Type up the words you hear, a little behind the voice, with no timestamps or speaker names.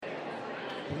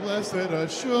Blessed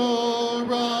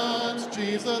assurance,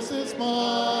 Jesus is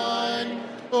mine.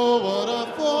 Oh, what a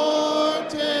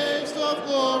foretaste of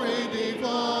glory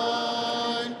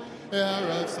divine, heir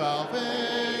of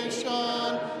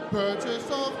salvation,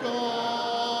 purchased of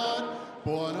God,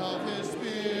 born of his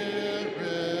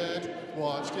Spirit,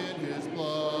 washed in his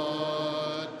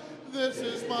blood. This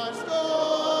is my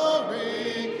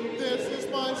story, this is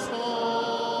my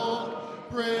song,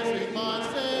 praising my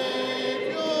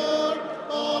Savior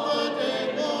all the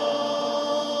day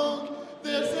long.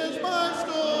 This is my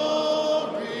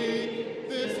story,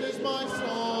 this is my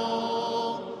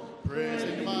song,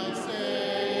 praising my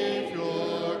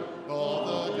Savior all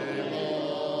the day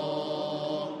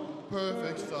long.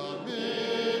 Perfect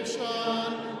submission,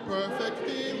 perfect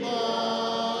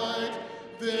delight,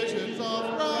 visions of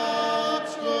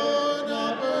rapture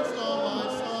now burst on my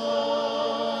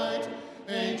sight.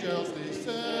 Angels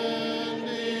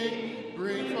descending,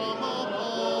 bring from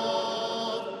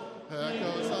above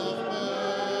echoes of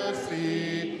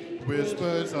mercy,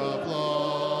 whispers of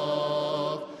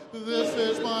love. This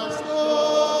is my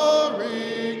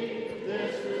story,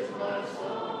 this is my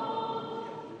song,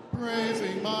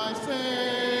 praising my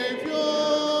Savior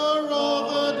all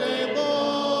the day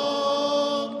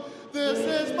long. This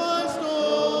is my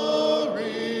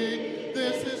story,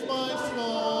 this is my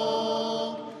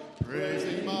song,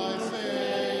 praising my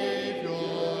Savior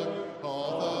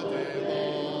all the day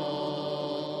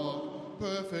long.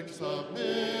 Perfect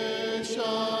submission,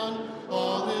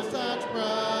 all is at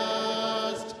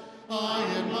rest. I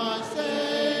in my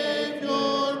Savior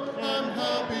am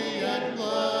happy and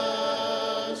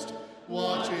blessed,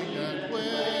 watching and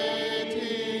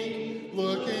waiting,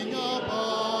 looking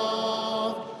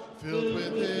above, filled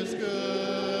with his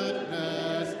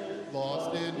goodness,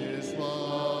 lost in his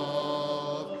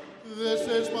love. This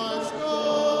is my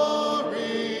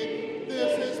story,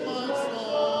 this is my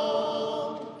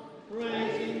song,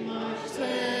 praising my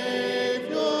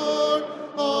Savior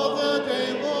all the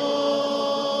day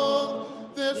long.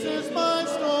 This is my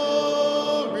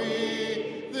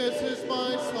story, this is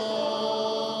my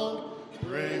song,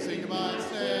 praising my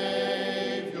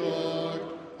Savior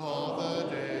all the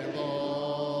day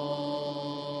long.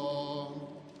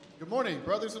 Good morning,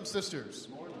 brothers and sisters.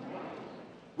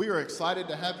 We are excited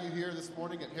to have you here this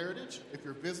morning at Heritage. If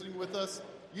you're visiting with us,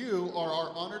 you are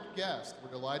our honored guest. We're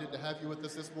delighted to have you with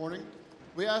us this morning.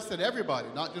 We ask that everybody,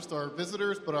 not just our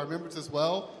visitors, but our members as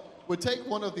well, would take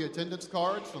one of the attendance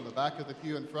cards from the back of the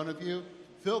pew in front of you,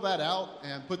 fill that out,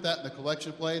 and put that in the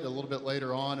collection plate a little bit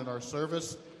later on in our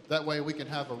service. That way we can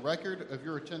have a record of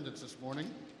your attendance this morning.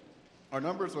 Our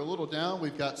numbers are a little down.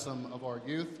 We've got some of our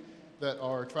youth that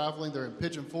are traveling. They're in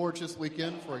Pigeon Forge this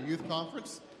weekend for a youth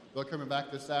conference. They're coming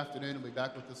back this afternoon and be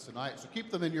back with us tonight. So keep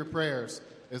them in your prayers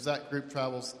as that group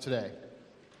travels today.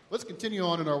 Let's continue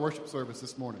on in our worship service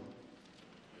this morning.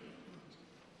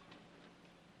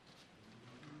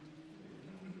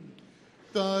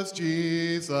 Does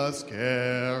Jesus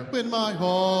care when my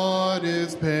heart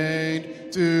is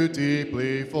pained too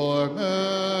deeply for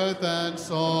mirth and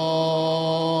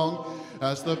song?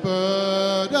 As the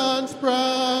burdens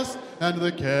press and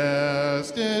the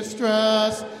cares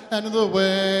distress and the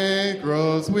way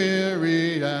grows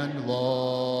weary and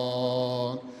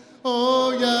long.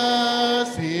 Oh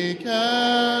yes, he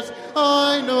cares,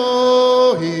 I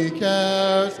know he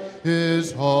cares.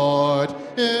 His heart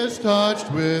is touched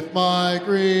with my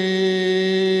grief.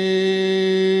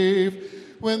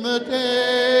 When the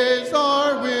days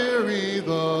are weary,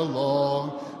 the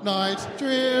long nights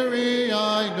dreary,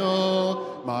 I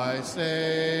know my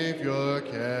Savior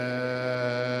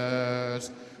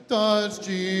cares. Does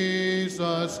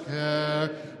Jesus care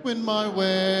when my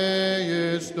way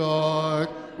is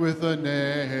dark with a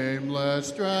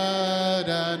nameless dread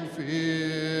and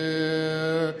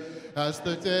fear? As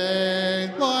the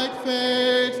daylight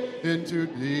fades into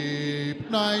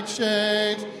deep night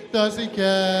shades, does he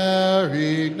care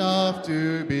enough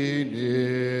to be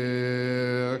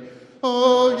near?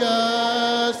 Oh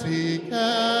yes, he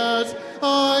cares,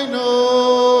 I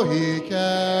know he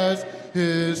cares.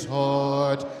 His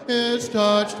heart is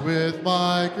touched with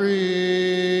my grief.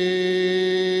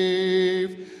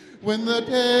 When the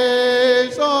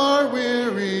days are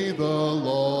weary, the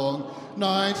long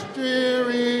nights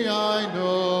dreary, I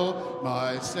know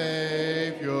my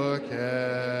Savior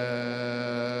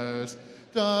cares.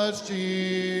 Does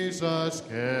Jesus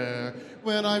care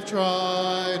when I've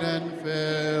tried and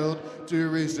failed to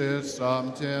resist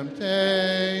some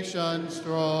temptation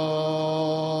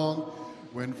strong?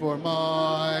 When for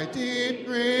my deep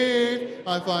grief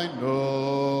I find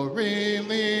no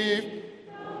relief,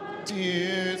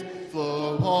 tears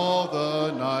flow all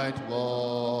the night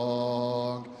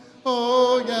long.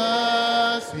 Oh,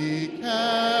 yes, he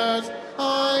cares.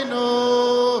 I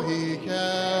know he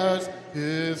cares.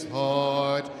 His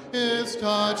heart is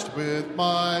touched with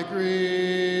my grief.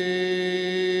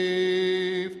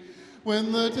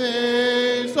 When the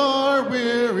days are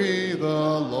weary, the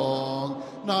long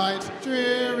nights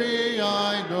dreary,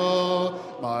 I know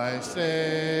my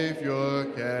Savior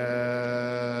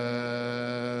cares.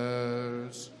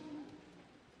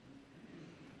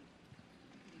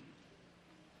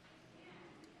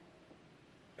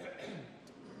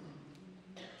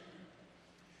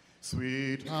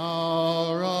 Sweet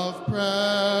hour of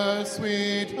prayer,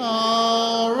 sweet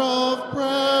hour of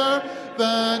prayer,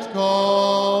 that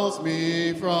calls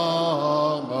me from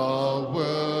a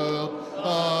world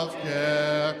of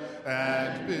care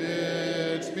and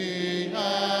bids me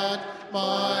at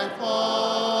my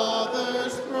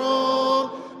Father's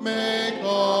throne make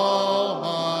all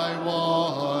my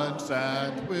wants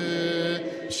and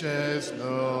wishes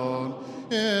known.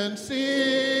 In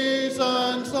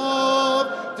seasons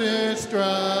of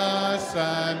distress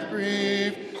and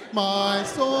grief, my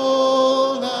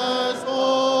soul has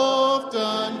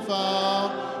often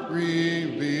found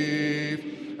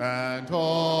relief and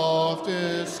oft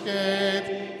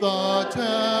escaped the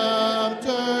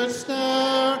tempter's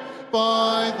snare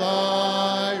by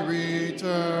thy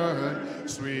return,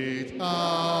 sweet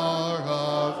hour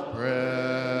of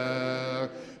prayer,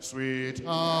 sweet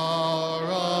hour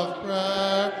of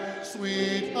prayer,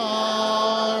 sweet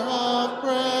hour of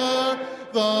prayer,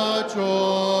 the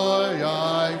joy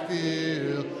I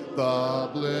feel, the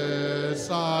bliss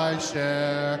I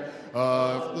share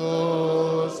of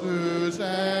those whose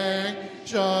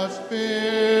anxious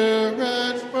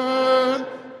spirits burn,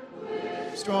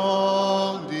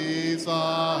 strong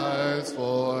desires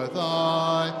for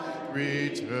thy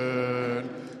return.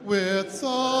 With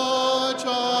such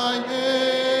I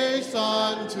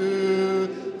hasten to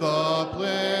the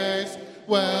place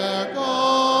where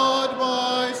God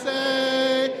my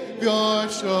Savior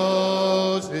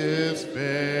shows his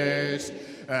face,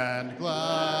 and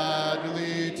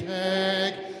gladly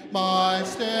take my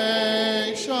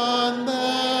station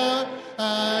there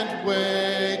and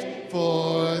wait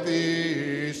for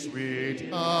thee, sweet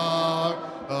hour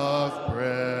of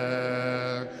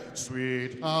prayer,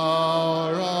 sweet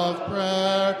hour of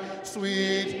prayer,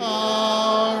 sweet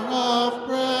hour of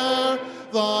prayer,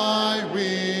 thy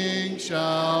wings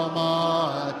shall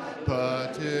my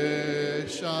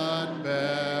petition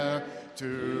bear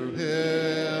to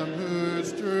him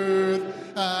whose truth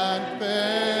and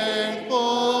faithfulness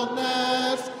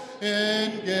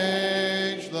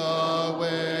engage the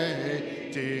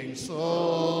waiting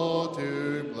soul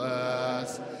to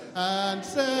bless. And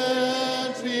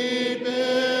since he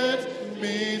bids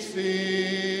me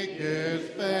seek his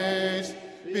face,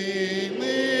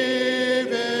 believe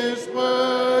his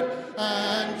word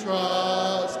and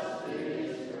trust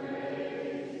his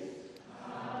grace,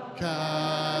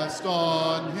 cast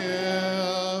on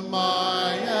him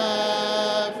my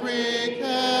every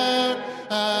care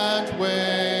and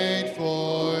wait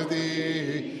for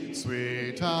thee,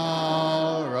 sweet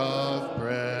hour of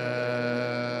prayer.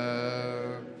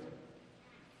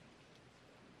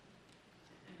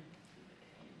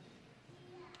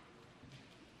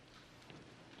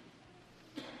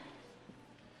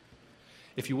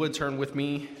 If you would turn with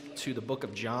me to the book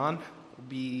of John, we'll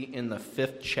be in the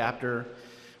 5th chapter.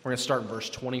 We're going to start in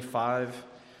verse 25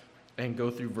 and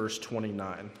go through verse 29.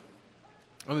 I'm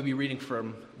going to be reading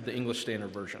from the English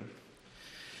Standard Version.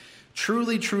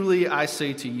 Truly, truly, I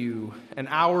say to you, an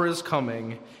hour is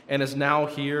coming and is now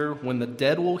here when the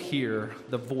dead will hear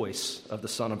the voice of the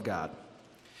Son of God.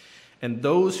 And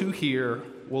those who hear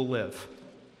will live.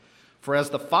 For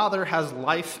as the Father has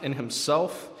life in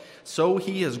himself, so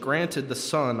he has granted the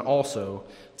Son also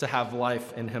to have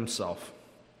life in himself.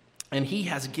 And he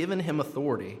has given him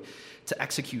authority to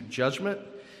execute judgment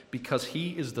because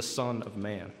he is the Son of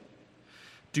Man.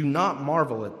 Do not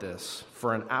marvel at this,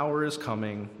 for an hour is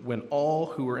coming when all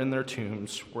who are in their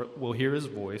tombs will hear his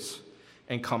voice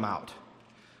and come out.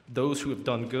 Those who have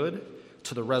done good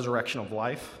to the resurrection of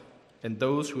life, and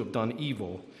those who have done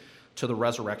evil to the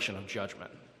resurrection of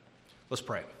judgment. Let's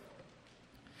pray.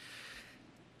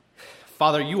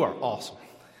 Father, you are awesome,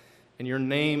 and your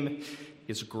name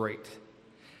is great.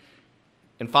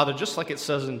 And Father, just like it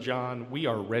says in John, we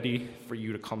are ready for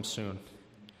you to come soon.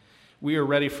 We are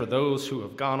ready for those who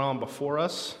have gone on before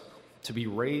us to be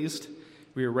raised.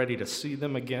 We are ready to see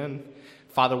them again.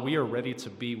 Father, we are ready to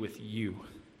be with you.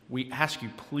 We ask you,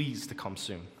 please, to come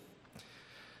soon.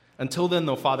 Until then,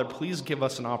 though, Father, please give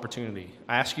us an opportunity.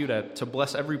 I ask you to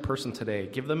bless every person today.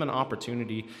 Give them an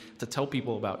opportunity to tell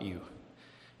people about you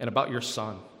and about your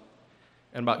Son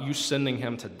and about you sending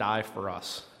him to die for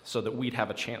us so that we'd have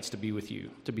a chance to be with you,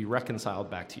 to be reconciled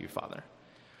back to you, Father.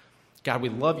 God, we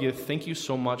love you. Thank you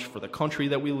so much for the country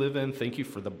that we live in. Thank you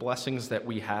for the blessings that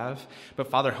we have. But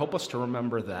Father, help us to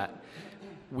remember that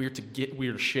we're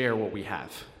to share what we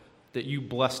have, that you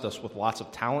blessed us with lots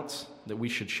of talents, that we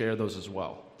should share those as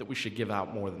well, that we should give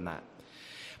out more than that.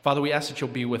 Father, we ask that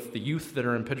you'll be with the youth that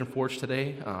are in Pigeon Forge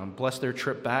today. Bless their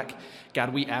trip back.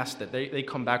 God, we ask that they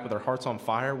come back with their hearts on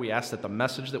fire. We ask that the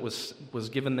message that was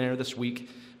given there this week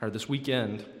or this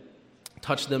weekend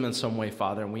touch them in some way,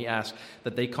 Father. And we ask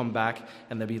that they come back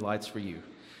and there be lights for you.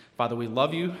 Father, we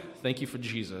love you. Thank you for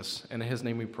Jesus. And in his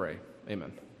name we pray.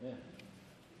 Amen. Yeah.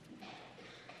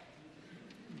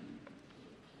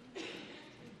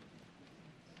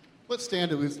 Let's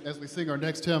stand as we sing our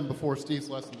next hymn before Steve's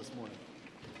lesson this morning.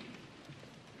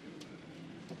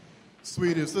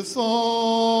 Sweet is the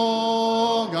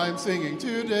song I'm singing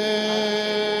today.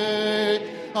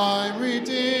 I'm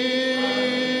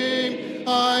redeemed,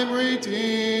 I'm redeemed.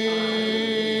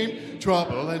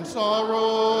 Trouble and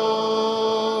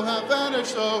sorrow have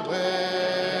vanished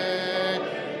away.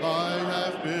 I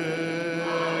have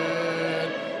been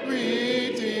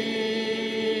redeemed.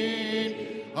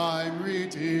 I'm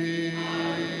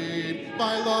redeemed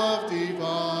by love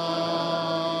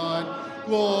divine.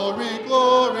 Glory,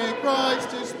 glory,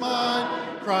 Christ is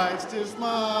mine, Christ is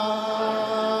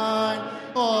mine.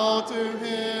 All to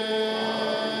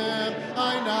him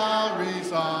I now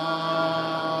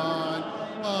resign.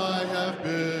 I have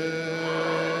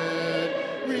been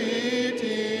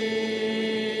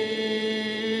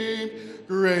redeemed.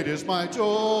 Great is my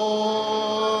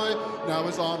joy, now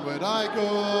as onward I go.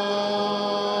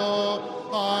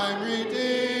 I'm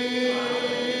redeemed,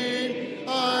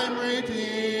 I'm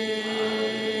redeemed.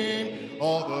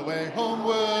 All the way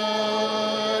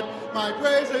homeward, my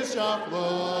praises shall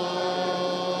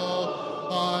flow.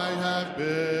 I have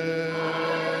been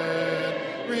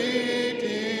redeemed.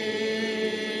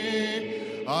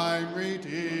 I'm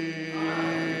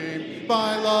redeemed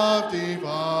by love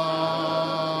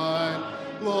divine.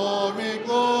 Glory,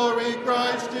 glory,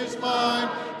 Christ is mine,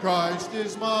 Christ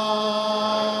is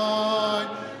mine.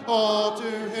 All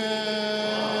to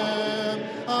him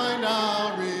I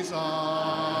now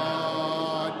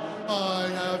resign. I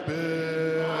have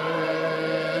been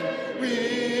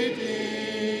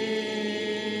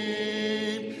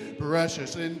redeemed.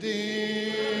 Precious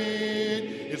indeed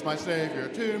is my Savior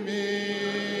to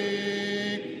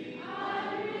me.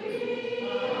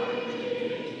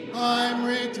 I'm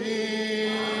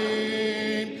redeemed,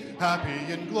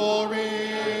 happy in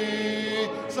glory,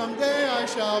 someday I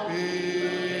shall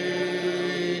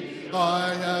be.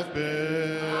 I have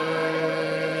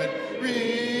been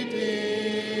redeemed,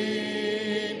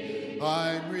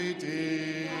 I'm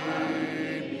redeemed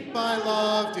by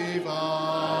love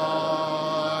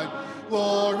divine.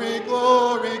 Glory,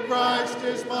 glory, Christ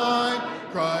is mine,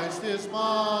 Christ is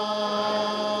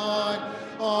mine.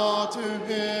 All to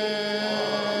him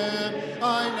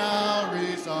I now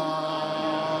resign.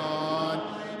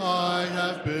 I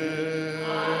have been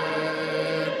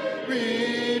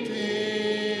redeemed.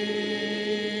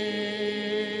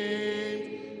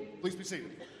 Please be seated.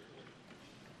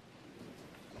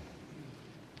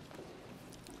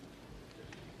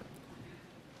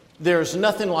 There's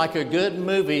nothing like a good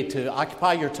movie to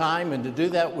occupy your time and to do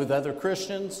that with other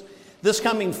Christians. This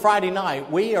coming Friday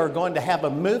night, we are going to have a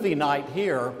movie night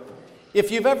here.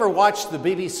 If you've ever watched the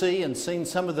BBC and seen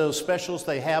some of those specials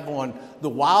they have on the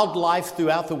wildlife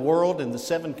throughout the world and the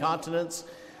 7 continents,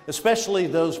 especially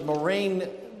those marine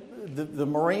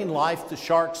life, the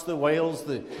sharks, the whales,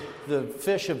 the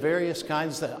fish of various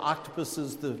kinds, the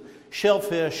octopuses, the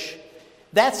shellfish,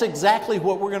 that's exactly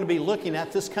what we're going to be looking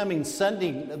at this coming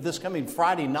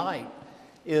Friday night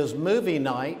is movie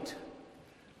night.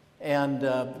 And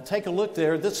take a look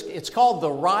there. It's called The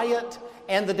Riot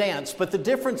and the Dance. But the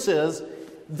difference is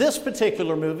this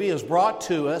particular movie is brought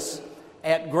to us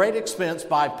at great expense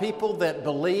by people that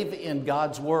believe in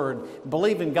God's Word,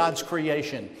 believe in God's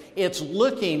creation. It's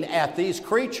looking at these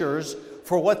creatures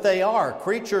for what they are.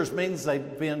 Creatures means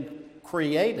they've been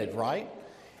created, right?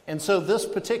 And so this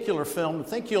particular film, I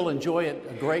think you'll enjoy it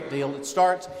a great deal. It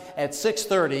starts at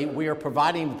 6:30. We are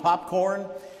providing popcorn.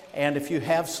 And if you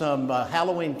have some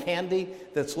Halloween candy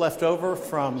that's left over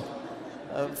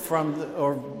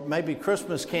or maybe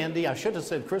Christmas candy, I should have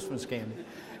said Christmas candy,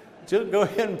 just go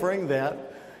ahead and bring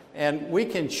that. And we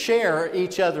can share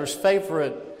each other's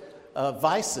favorite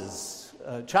vices,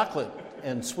 chocolate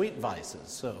and sweet vices.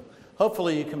 So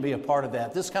hopefully you can be a part of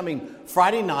that. This coming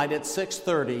Friday night at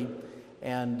 6:30,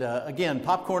 And again,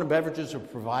 popcorn and beverages are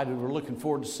provided. We're looking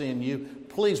forward to seeing you.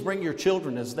 Please bring your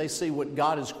children as they see what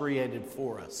God has created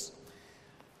for us.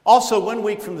 Also, 1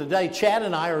 week from today, Chad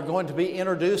and I are going to be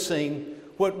introducing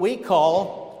what we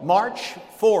call March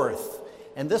 4th.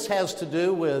 And this has to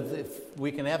do with, if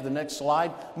we can have the next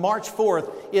slide, March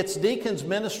 4th. It's Deacons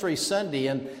Ministry Sunday,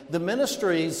 and the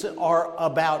ministries are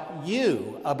about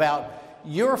you, about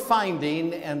your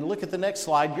finding, and look at the next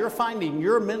slide, you're finding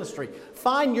your ministry.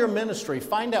 Find your ministry.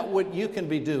 Find out what you can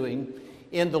be doing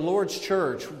in the Lord's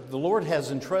church. The Lord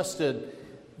has entrusted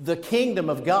the kingdom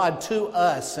of God to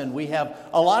us, and we have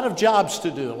a lot of jobs to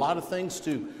do, a lot of things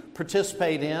to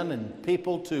participate in and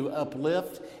people to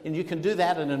uplift, and you can do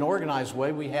that in an organized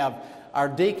way. We have our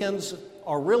deacons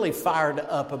are really fired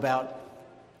up about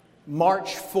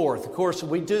March 4th. Of course,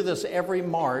 we do this every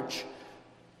March.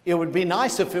 It would be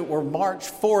nice if it were March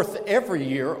 4th every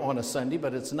year on a Sunday,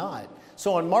 but it's not.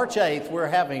 So on March 8th, we're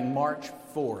having March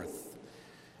 4th.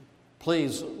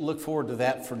 Please look forward to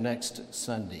that for next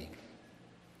Sunday.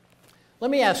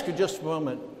 Let me ask you just a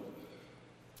moment,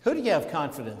 who do you have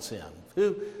confidence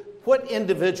in? What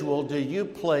individual do you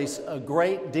place a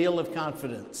great deal of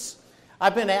confidence?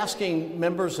 I've been asking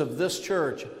members of this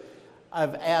church,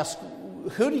 I've asked,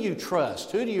 who do you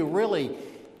trust? Who do you really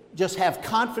just have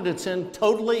confidence in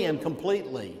totally and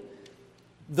completely?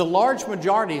 The large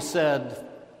majority said,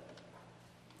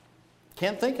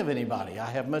 can't think of anybody I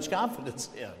have much confidence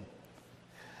in.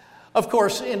 Of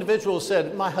course, individuals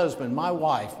said, my husband, my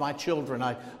wife, my children,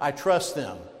 I trust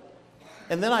them.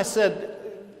 And then I said,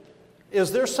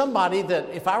 is there somebody that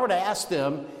if I were to ask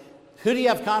them, who do you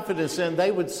have confidence in, they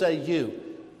would say you.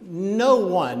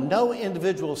 No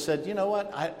individual said, you know what,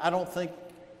 I don't think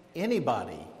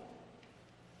anybody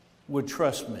would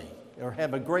trust me or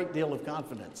have a great deal of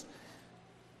confidence.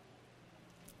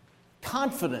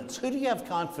 Confidence. Who do you have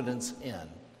confidence in?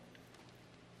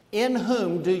 In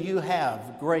whom do you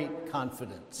have great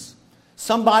confidence?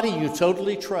 Somebody you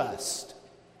totally trust.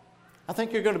 I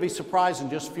think you're going to be surprised in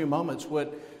just a few moments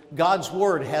what God's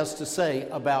Word has to say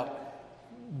about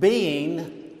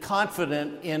being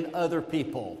confident in other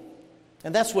people.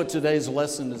 And that's what today's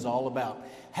lesson is all about.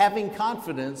 Having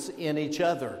confidence in each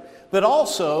other. But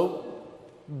also,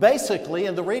 basically,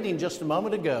 in the reading just a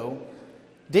moment ago,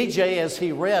 DJ, as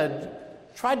he read,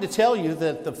 tried to tell you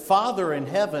that the Father in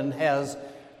heaven has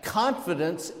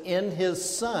confidence in His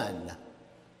Son.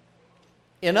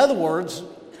 In other words,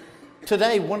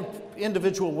 today, one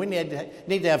individual we need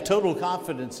to have total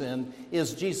confidence in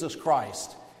is Jesus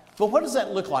Christ. But what does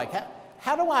that look like?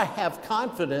 How do I have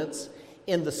confidence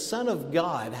in the Son of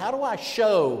God? How do I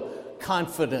show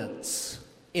confidence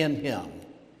in Him?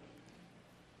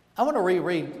 I want to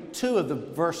reread two of the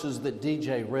verses that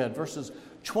DJ read, verses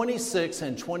 26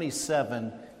 and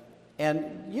 27.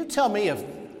 And you tell me if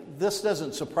this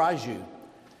doesn't surprise you.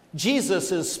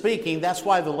 Jesus is speaking, that's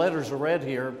why the letters are read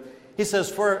here. He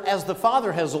says, for as the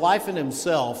Father has life in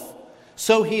Himself,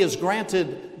 so He has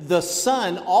granted the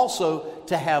Son also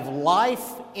to have life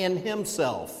in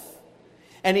Himself.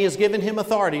 And He has given Him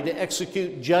authority to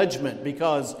execute judgment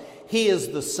because He is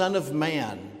the Son of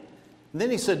Man. And then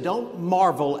He said, don't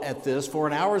marvel at this, for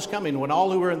an hour is coming when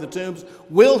all who are in the tombs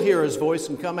will hear His voice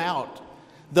and come out.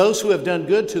 Those who have done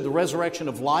good to the resurrection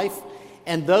of life,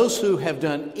 and those who have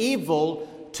done evil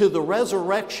to the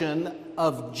resurrection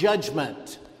of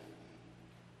judgment.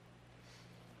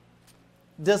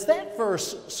 Does that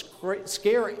verse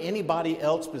scare anybody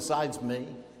else besides me?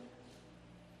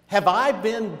 Have I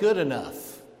been good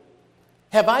enough?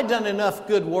 Have I done enough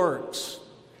good works?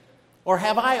 Or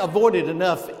have I avoided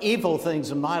enough evil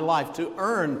things in my life to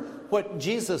earn what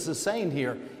Jesus is saying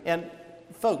here? And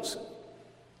folks,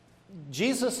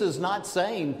 Jesus is not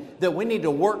saying that we need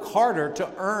to work harder to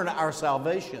earn our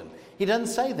salvation. He doesn't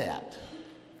say that.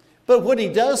 But what He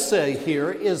does say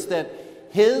here is that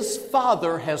His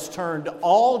Father has turned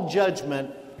all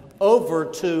judgment over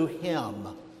to Him.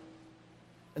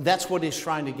 And that's what He's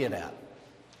trying to get at.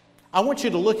 I want you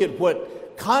to look at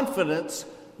what confidence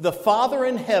the Father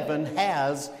in heaven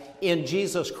has in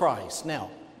Jesus Christ.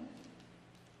 Now,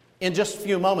 in just a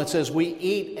few moments, as we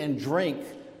eat and drink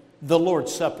the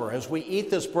Lord's Supper, as we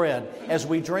eat this bread, as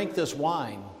we drink this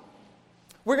wine,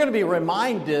 we're going to be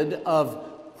reminded of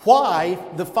why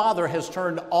the Father has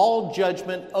turned all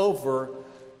judgment over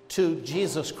to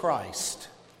Jesus Christ.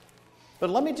 But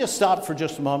let me just stop for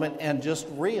just a moment and just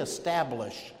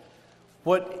reestablish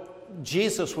what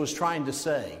Jesus was trying to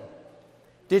say.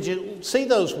 Did you see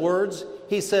those words?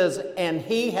 He says, and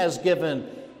He has given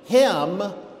Him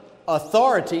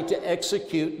authority to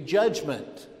execute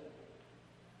judgment.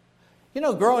 You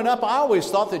know, growing up, I always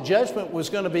thought that judgment was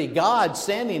going to be God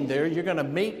standing there. You're going to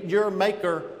meet your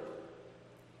Maker.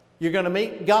 You're going to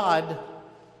meet God.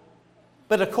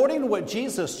 But according to what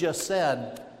Jesus just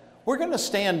said, we're going to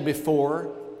stand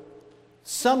before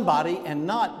somebody and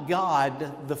not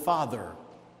God the Father.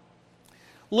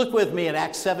 Look with me at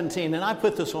Acts 17, and I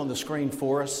put this on the screen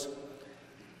for us.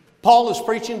 Paul is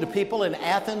preaching to people in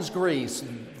Athens, Greece,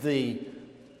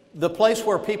 the place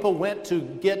where people went to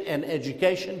get an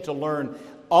education, to learn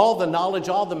all the knowledge,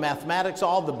 all the mathematics,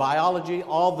 all the biology,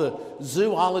 all the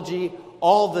zoology,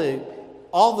 all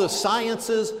the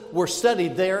sciences were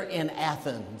studied there in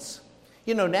Athens.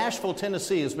 You know, Nashville,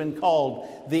 Tennessee has been called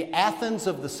the Athens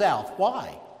of the South.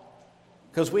 Why?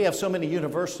 Because we have so many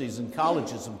universities and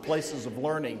colleges and places of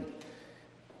learning.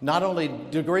 Not only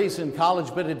degrees in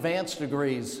college, but advanced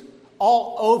degrees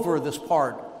all over this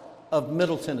part of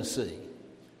Middle Tennessee.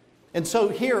 And so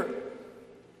here,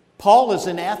 Paul is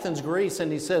in Athens, Greece,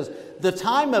 and he says, the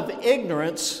time of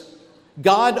ignorance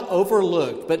God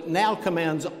overlooked, but now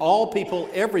commands all people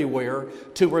everywhere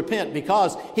to repent,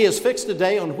 because he has fixed a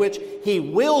day on which he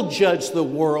will judge the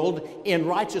world in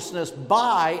righteousness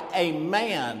by a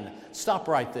man. Stop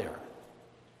right there.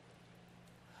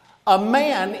 A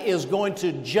man is going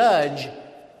to judge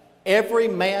every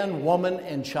man, woman,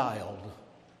 and child.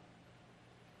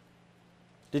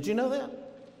 Did you know that?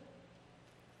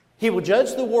 He will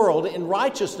judge the world in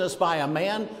righteousness by a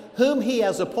man whom he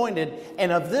has appointed,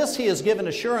 and of this he has given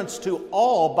assurance to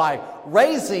all by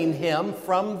raising him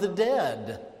from the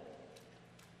dead.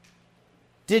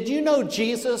 Did you know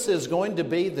Jesus is going to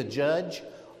be the judge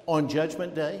on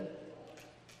Judgment Day?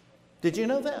 Did you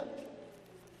know that?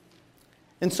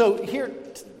 And so here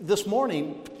this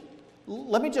morning,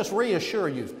 let me just reassure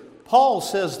you. Paul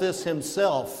says this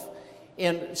himself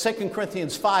in 2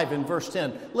 Corinthians 5 in verse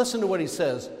 10. Listen to what he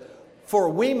says. For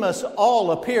we must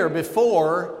all appear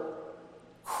before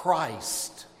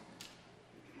Christ.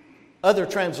 Other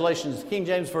translations, King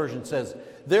James Version says,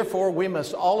 therefore we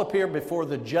must all appear before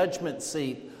the judgment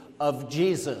seat of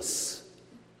Jesus.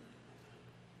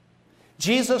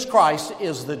 Jesus Christ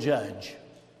is the judge.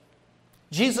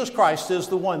 Jesus Christ is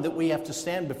the one that we have to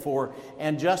stand before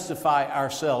and justify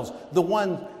ourselves, the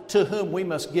one to whom we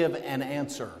must give an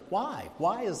answer. Why?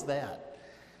 Why is that?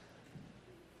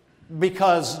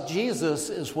 Because Jesus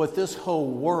is what this whole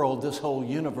world, this whole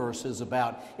universe is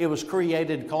about. It was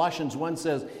created, Colossians 1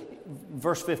 says,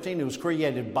 verse 15, it was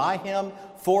created by Him,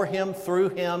 for Him, through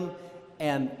Him,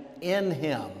 and in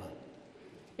Him.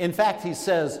 In fact, he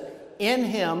says, in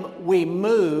Him we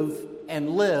move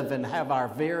and live and have our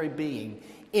very being.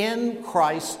 In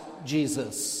Christ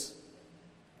Jesus.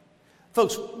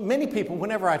 Folks, many people,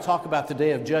 whenever I talk about the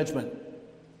day of judgment,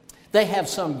 they have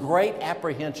some great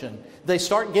apprehension. They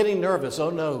start getting nervous. Oh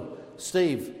no,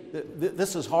 Steve,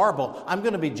 this is horrible. I'm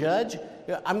going to be judged.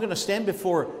 I'm going to stand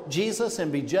before Jesus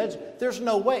and be judged. There's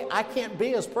no way. I can't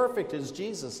be as perfect as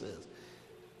Jesus is.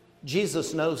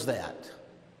 Jesus knows that.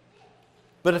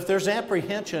 But if there's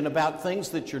apprehension about things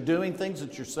that you're doing, things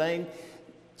that you're saying,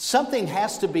 something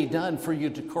has to be done for you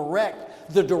to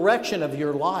correct the direction of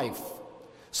your life.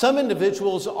 Some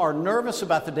individuals are nervous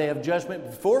about the day of judgment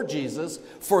before Jesus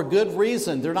for good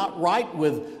reason. They're not right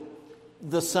with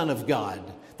the Son of God.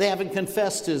 They haven't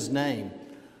confessed His name.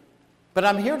 But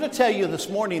I'm here to tell you this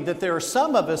morning that there are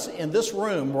some of us in this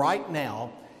room right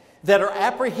now that are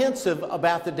apprehensive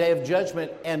about the day of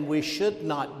judgment, and we should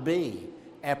not be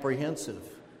apprehensive.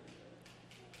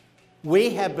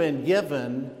 We have been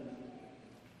given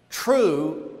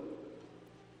true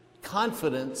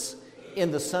confidence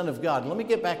in the Son of God. Let me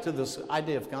get back to this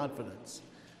idea of confidence.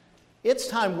 It's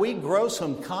time we grow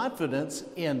some confidence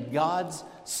in God's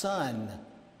Son.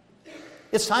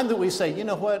 It's time that we say, you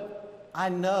know what? I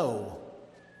know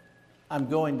I'm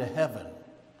going to heaven.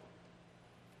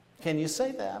 Can you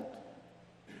say that?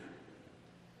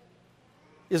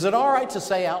 Is it all right to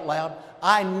say out loud,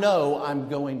 I know I'm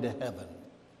going to heaven?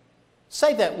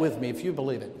 Say that with me if you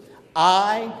believe it.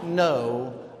 I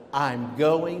know I'm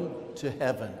going to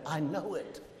heaven. I know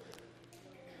it.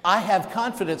 I have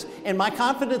confidence, and my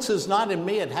confidence is not in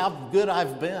me and how good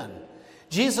I've been.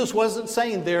 Jesus wasn't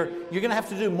saying there, you're going to have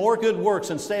to do more good works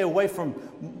and stay away from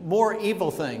more evil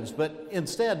things, but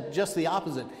instead, just the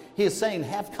opposite. He is saying,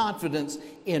 have confidence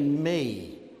in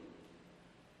me.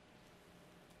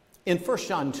 In 1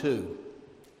 John 2,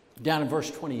 down in verse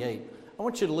 28, I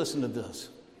want you to listen to this.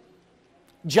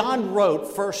 John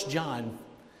wrote 1 John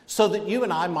so that you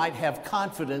and I might have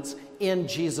confidence in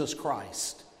Jesus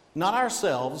Christ. Not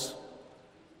ourselves,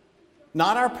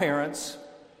 not our parents,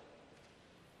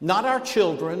 not our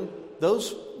children.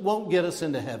 Those won't get us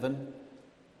into heaven.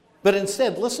 But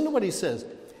instead, listen to what he says.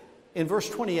 in verse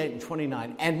 28 and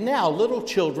 29, and now, little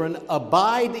children,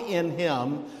 abide in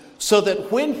him, so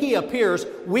that when he appears,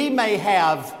 we may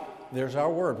have, there's our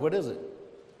word, what is it?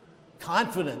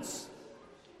 Confidence.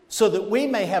 So that we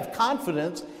may have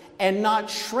confidence and not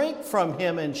shrink from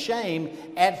him in shame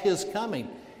at his coming.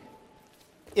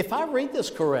 If I read this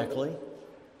correctly,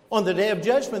 on the day of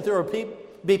judgment, there will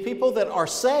be people that are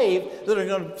saved that are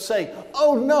going to say,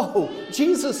 oh no,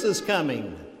 Jesus is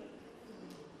coming.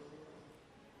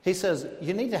 He says,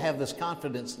 you need to have this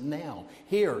confidence now,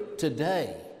 here,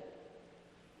 today.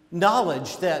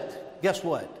 Knowledge that, guess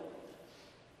what?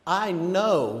 I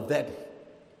know that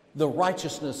the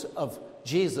righteousness of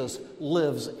Jesus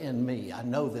lives in me. I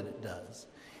know that it does.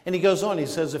 And he goes on, he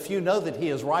says, if you know that he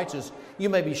is righteous, you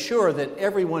may be sure that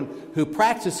everyone who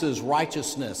practices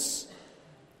righteousness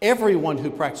has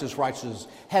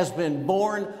been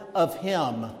born of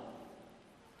him.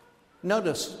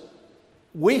 Notice,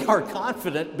 we are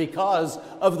confident because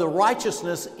of the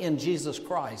righteousness in Jesus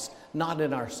Christ, not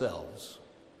in ourselves.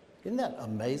 Isn't that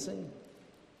amazing?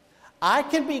 I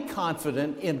can be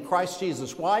confident in Christ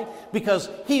Jesus. Why? Because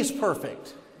he's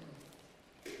perfect.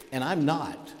 And I'm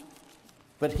not.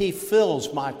 But he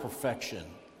fills my perfection.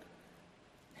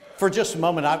 For just a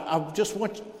moment, I just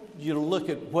want you to look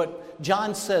at what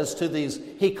John says to these.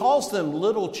 He calls them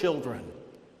little children.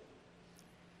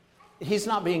 He's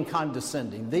not being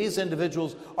condescending. These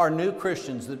individuals are new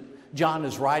Christians that John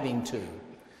is writing to.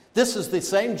 This is the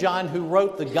same John who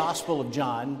wrote the Gospel of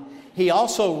John. He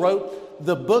also wrote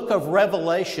the book of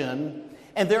Revelation.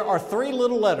 And there are 3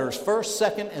 little letters,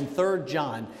 1st, 2nd, and 3rd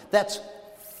John. That's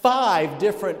 5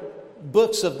 different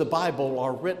books of the Bible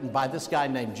are written by this guy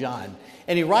named John.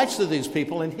 And he writes to these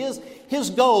people, and his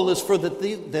goal is for that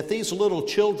these little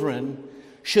children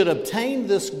should obtain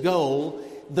this goal.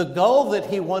 The goal that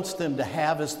he wants them to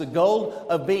have is the goal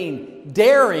of being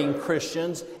daring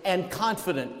Christians and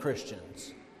confident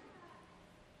Christians.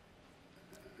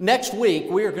 Next week,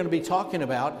 we are going to be talking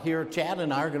about, here Chad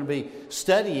and I are going to be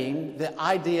studying the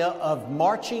idea of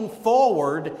marching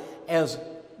forward as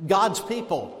God's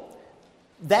people.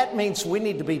 That means we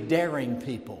need to be daring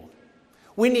people.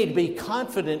 We need to be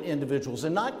confident individuals,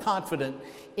 and not confident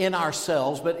in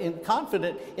ourselves, but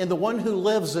confident in the one who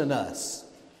lives in us.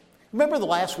 Remember the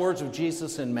last words of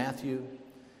Jesus in Matthew?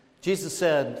 Jesus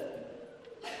said,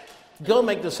 go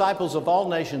make disciples of all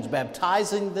nations,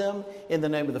 baptizing them in the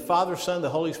name of the Father, Son, and the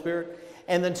Holy Spirit,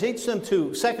 and then teach them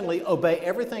to, secondly, obey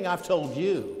everything I've told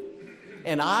you.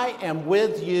 And I am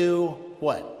with you,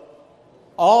 what?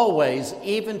 Always,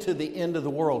 even to the end of the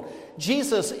world.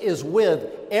 Jesus is with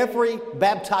every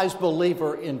baptized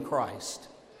believer in Christ.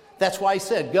 That's why he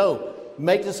said, go,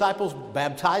 make disciples,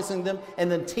 baptizing them,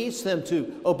 and then teach them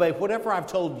to obey whatever I've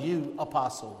told you,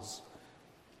 apostles.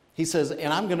 He says,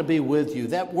 and I'm going to be with you.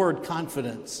 That word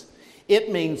confidence,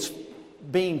 it means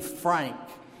being frank.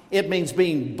 It means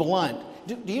being blunt.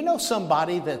 Do you know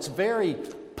somebody that's very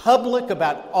public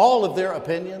about all of their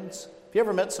opinions? Have you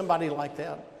ever met somebody like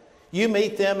that? You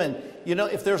meet them and, you know,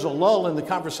 if there's a lull in the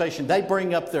conversation, they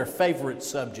bring up their favorite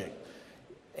subject.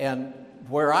 And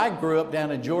where I grew up down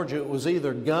in Georgia, it was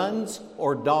either guns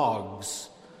or dogs.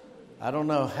 I don't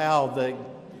know how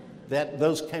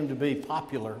those came to be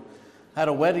popular. I had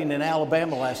a wedding in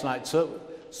Alabama last night, so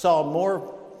saw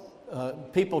more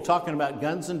people talking about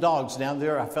guns and dogs down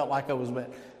there. I felt like I was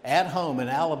at home in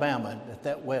Alabama at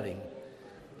that wedding,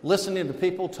 listening to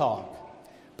people talk.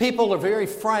 People are very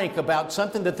frank about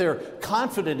something that they're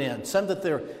confident in, something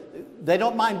that they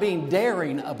don't mind being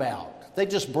daring about. They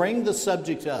just bring the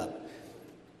subject up.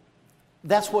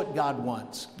 That's what God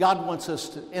wants. God wants us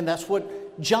to, and that's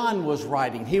what John was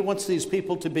writing. He wants these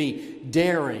people to be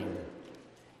daring.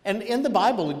 And in the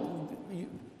Bible,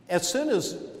 as soon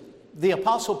as the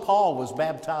Apostle Paul was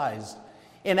baptized,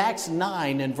 in Acts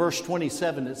 9 and verse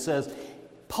 27, it says,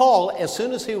 Paul, as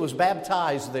soon as he was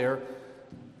baptized there,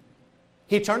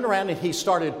 he turned around and he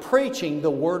started preaching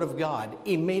the Word of God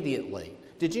immediately.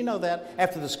 Did you know that?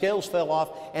 After the scales fell off,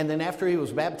 and then after he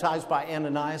was baptized by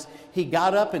Ananias, he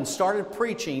got up and started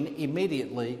preaching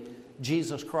immediately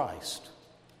Jesus Christ.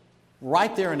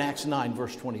 Right there in Acts 9,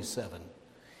 verse 27.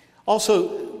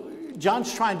 Also,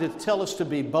 John's trying to tell us to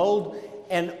be bold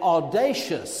and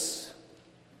audacious.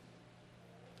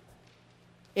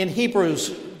 In Hebrews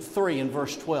 3 and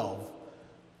verse 12,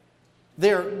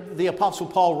 there the Apostle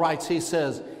Paul writes, he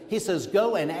says,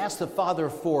 go and ask the Father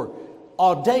for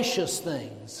audacious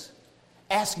things.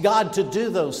 Ask God to do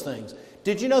those things.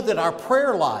 Did you know that our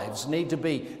prayer lives need to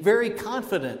be very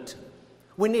confident?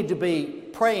 We need to be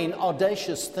praying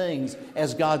audacious things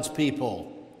as God's people.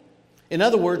 In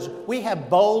other words, we have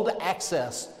bold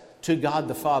access to God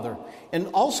the Father. And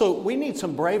also, we need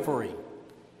some bravery.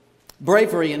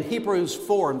 Bravery in Hebrews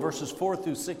 4 and verses 4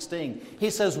 through 16. He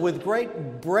says, with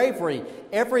great bravery,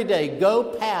 every day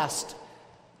go past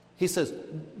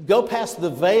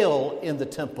the veil in the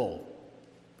temple.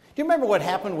 Do you remember what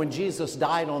happened when Jesus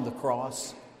died on the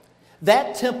cross?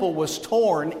 That temple was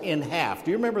torn in half.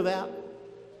 Do you remember that?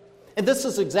 And this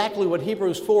is exactly what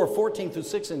Hebrews 4, 14 through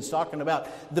 16 is talking about.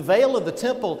 The veil of the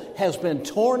temple has been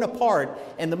torn apart,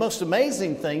 and the most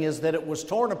amazing thing is that it was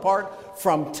torn apart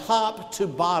from top to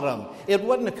bottom. It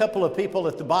wasn't a couple of people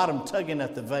at the bottom tugging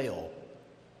at the veil.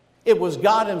 It was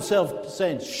God himself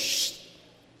saying, shh,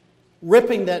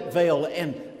 ripping that veil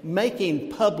and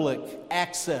making public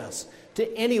access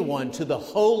to anyone to the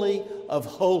Holy of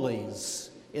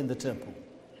Holies in the temple.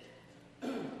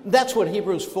 That's what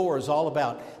Hebrews 4 is all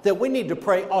about, that we need to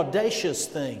pray audacious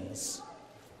things.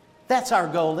 That's our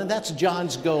goal, and that's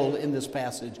John's goal in this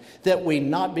passage, that we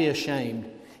not be ashamed.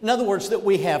 In other words, that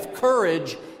we have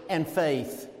courage and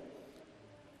faith.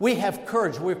 We have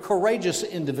courage. We're courageous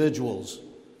individuals.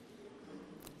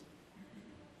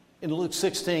 In Luke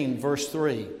 16, verse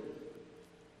 3,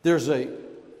 there's a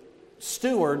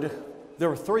steward. There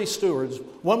were 3 stewards.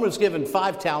 One was given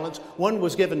 5 talents. One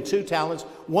was given 2 talents.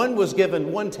 One was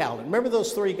given 1 talent. Remember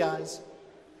those 3 guys?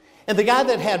 And the guy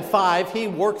that had 5, he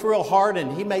worked real hard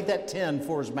and he made that 10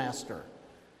 for his master.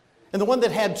 And the one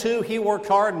that had 2, he worked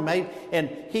hard and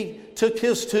he took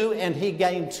his 2 and he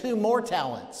gained 2 more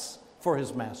talents for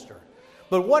his master.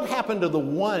 But what happened to the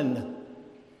 1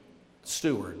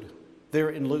 steward there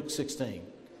in Luke 16?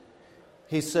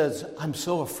 He says, I'm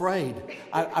so afraid.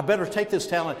 I better take this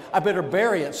talent. I better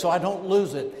bury it so I don't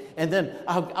lose it. And then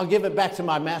I'll give it back to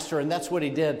my master. And that's what he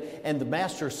did. And the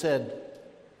master said,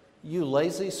 you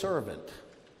lazy servant.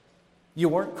 You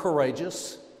weren't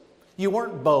courageous. You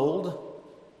weren't bold.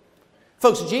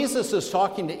 Folks, Jesus is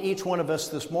talking to each one of us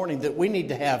this morning that we need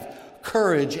to have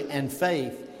courage and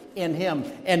faith in him.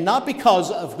 And not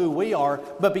because of who we are,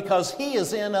 but because he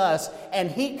is in us and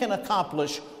he can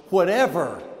accomplish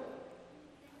whatever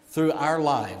through our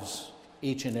lives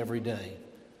each and every day.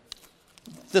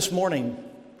 This morning,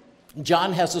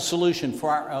 John has a solution for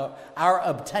our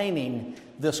obtaining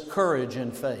this courage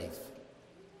and faith.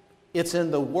 It's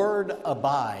in the word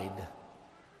abide.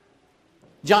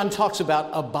 John talks about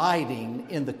abiding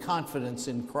in the confidence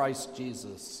in Christ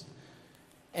Jesus.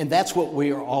 And that's what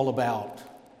we are all about.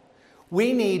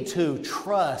 We need to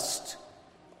trust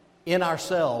in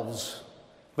ourselves,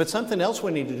 but something else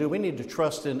we need to do, we need to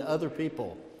trust in other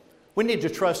people. We need to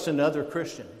trust in other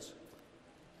Christians.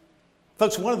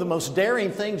 Folks, one of the most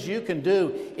daring things you can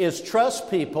do is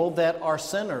trust people that are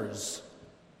sinners.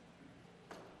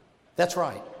 That's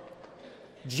right.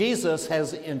 Jesus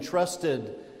has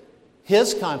entrusted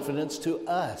his confidence to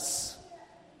us.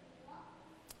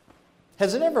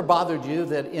 Has it ever bothered you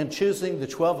that in choosing the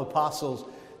 12 apostles,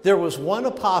 there was one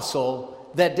apostle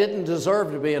that didn't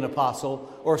deserve to be an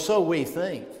apostle, or so we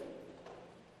think?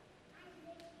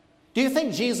 Do you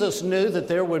think Jesus knew that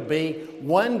there would be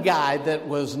one guy that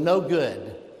was no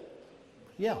good?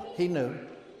 Yeah, he knew.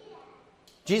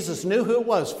 Jesus knew who it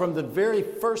was from the very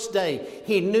first day.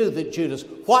 He knew that Judas.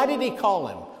 Why did he call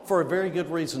him? For a very good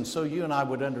reason, so you and I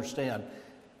would understand.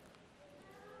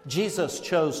 Jesus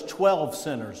chose 12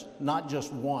 sinners, not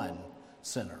just one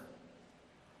sinner.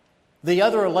 The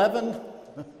other 11,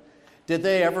 did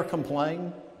they ever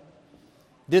complain?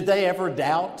 Did they ever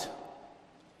doubt?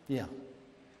 Yeah.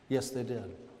 Yes, they did.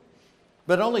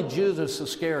 But only Judas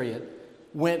Iscariot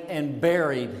went and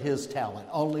buried his talent.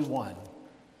 Only one.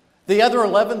 The other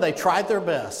 11, they tried their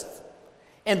best.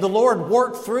 And the Lord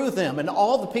worked through them, and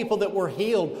all the people that were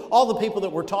healed, all the people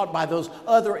that were taught by those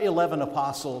other 11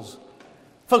 apostles.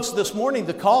 Folks, this morning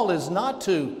the call is not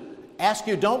to ask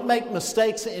you, don't make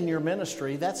mistakes in your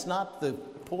ministry. That's not the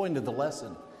point of the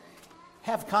lesson.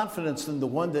 Have confidence in the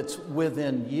one that's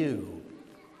within you.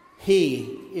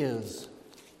 He is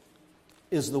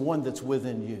the one that's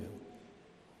within you.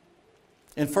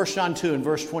 In 1 John 2 and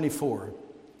verse 24,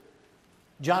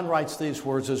 John writes these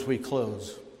words as we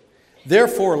close.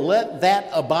 Therefore, let that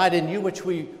abide in you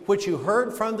which you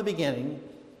heard from the beginning.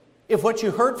 If what you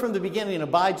heard from the beginning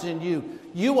abides in you,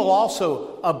 you will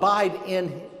also abide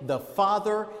in the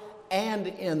Father and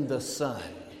in the Son.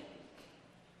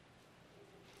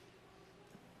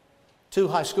 2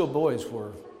 high school boys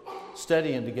were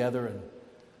studying together, and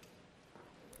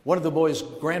one of the boys'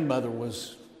 grandmother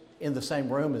was in the same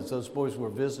room as those boys were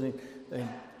visiting, and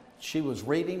she was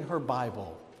reading her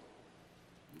Bible.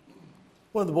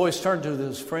 One of the boys turned to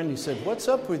his friend. He said, "What's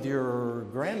up with your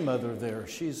grandmother there?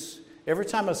 Every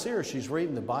time I see her, she's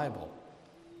reading the Bible."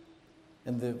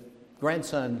 And the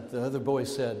grandson, the other boy,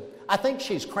 said, "I think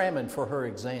she's cramming for her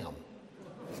exam."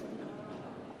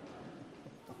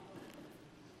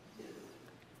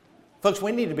 Folks,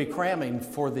 we need to be cramming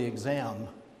for the exam.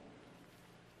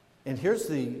 And here's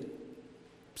the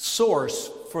source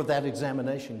for that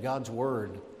examination, God's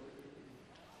Word.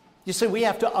 You see, we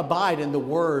have to abide in the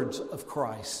words of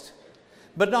Christ.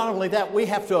 But not only that, we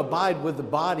have to abide with the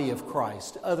body of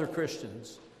Christ, other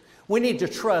Christians. We need to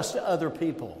trust other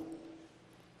people.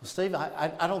 Well, Steve,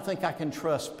 I don't think I can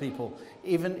trust people,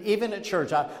 even at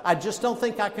church. I just don't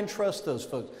think I can trust those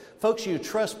folks. Folks, you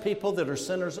trust people that are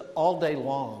sinners all day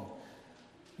long.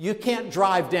 You can't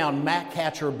drive down Matt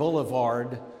Catcher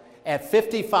Boulevard at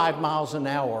 55 miles an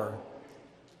hour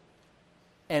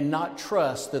and not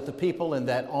trust that the people in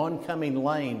that oncoming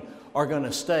lane are going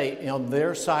to stay on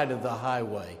their side of the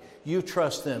highway. You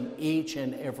trust them each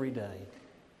and every day.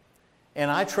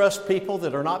 And I trust people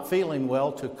that are not feeling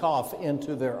well to cough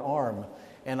into their arm.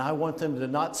 And I want them to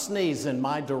not sneeze in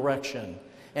my direction.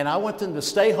 And I want them to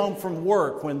stay home from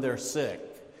work when they're sick.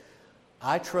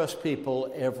 I trust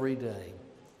people every day.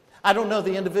 I don't know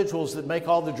the individuals that make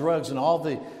all the drugs and all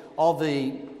the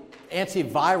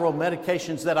antiviral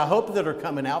medications that I hope that are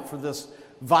coming out for this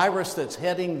virus that's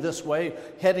heading this way,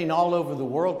 heading all over the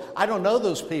world. I don't know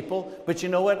those people, but you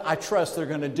know what? I trust they're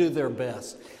going to do their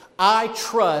best. I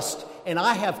trust and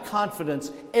I have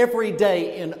confidence every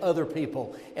day in other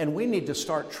people, and we need to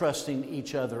start trusting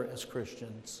each other as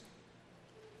Christians.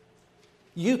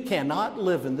 You cannot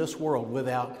live in this world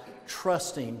without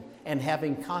trusting and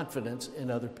having confidence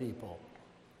in other people.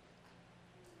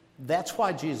 That's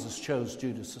why Jesus chose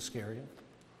Judas Iscariot.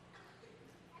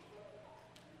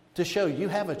 To show you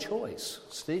have a choice.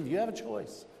 Steve, you have a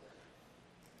choice.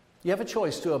 You have a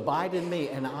choice to abide in me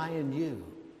and I in you.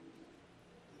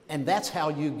 And that's how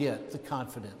you get the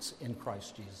confidence in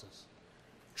Christ Jesus.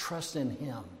 Trust in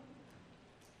Him,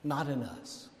 not in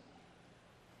us.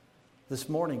 This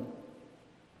morning,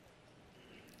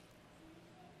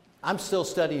 I'm still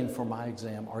studying for my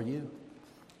exam. Are you?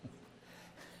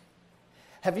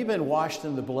 Have you been washed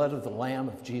in the blood of the Lamb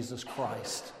of Jesus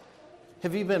Christ?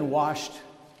 Have you been washed?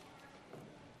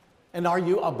 And are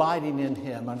you abiding in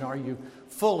Him? And are you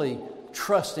fully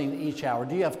trusting each hour?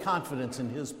 Do you have confidence in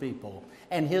His people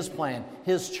and His plan,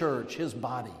 His church, His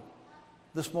body?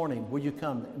 This morning, will you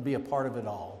come and be a part of it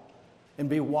all and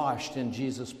be washed in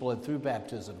Jesus' blood through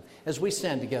baptism as we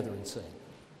stand together and sing?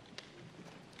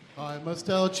 I must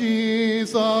tell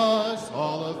Jesus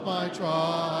all of my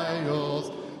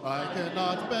trials. I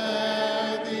cannot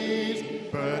bear these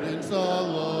burdens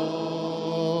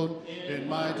alone. In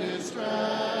my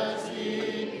distress,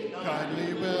 He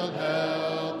kindly will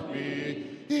help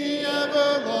me. He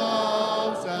ever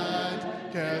loves and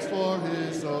cares for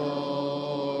His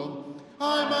own.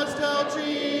 I must tell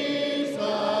Jesus,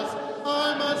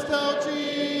 I must tell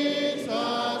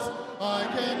Jesus, I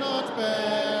cannot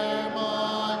bear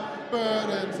my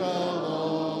burdens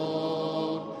alone.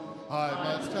 I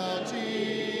must tell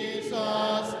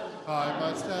Jesus, I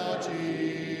must tell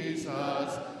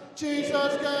Jesus,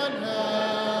 Jesus can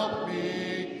help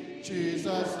me,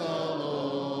 Jesus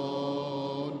alone.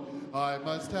 I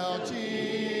must tell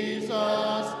Jesus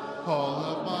all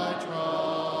of my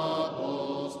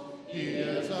troubles. He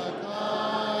is a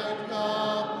kind,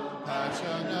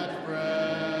 compassionate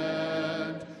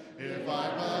friend. If I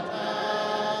but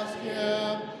ask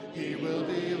Him, He will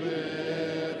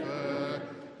deliver.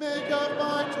 Make of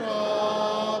my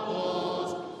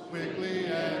troubles quickly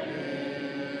end.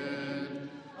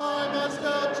 I must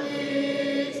tell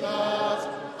Jesus,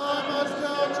 I must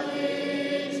tell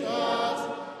Jesus,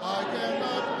 I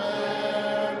cannot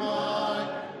bear my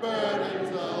burdens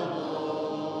alone.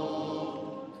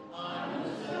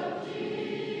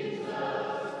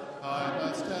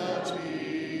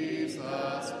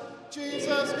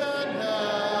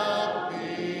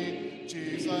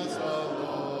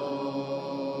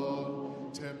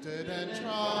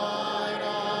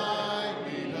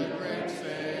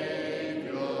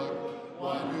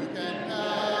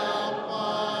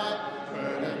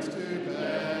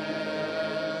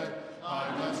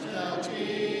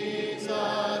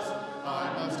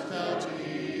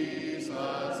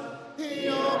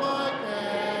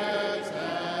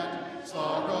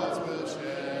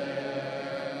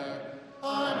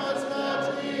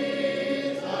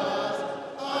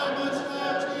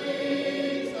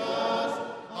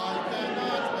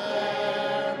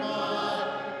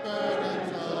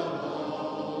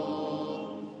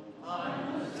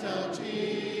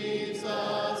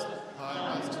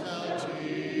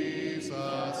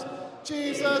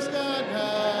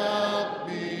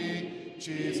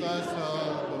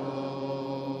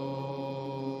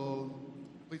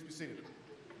 seated.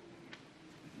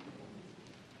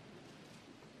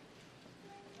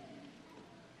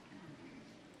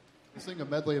 We'll sing a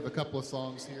medley of a couple of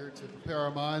songs here to prepare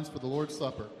our minds for the Lord's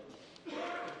Supper.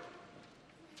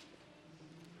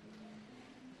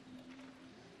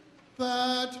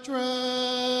 That dreadful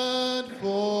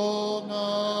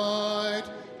night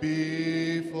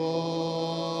before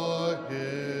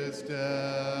his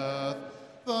death,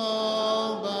 the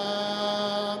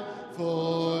Lamb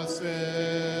for sinners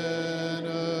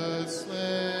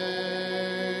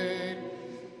slain,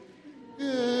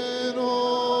 it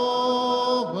almost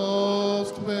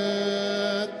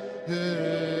with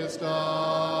his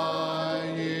dying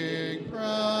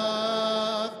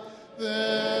breath,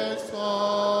 this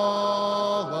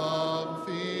solemn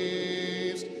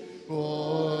feast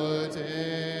ordained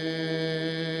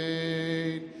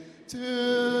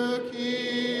to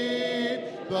keep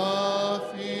the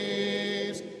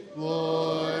feast,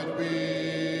 Lord,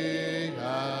 we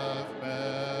have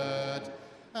met,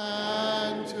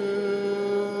 and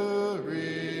to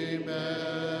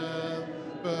remember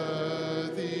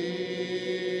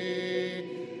thee,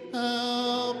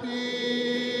 help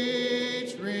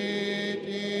each redeemed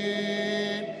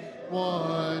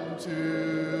one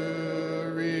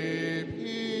to repeat.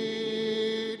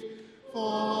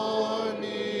 For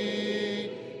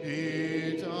me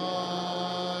he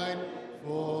died,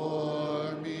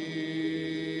 for me.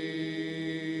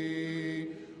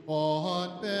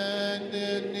 On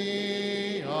bended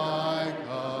knee I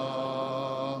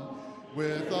come,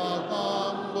 with a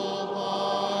humble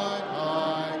heart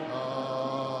I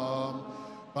come,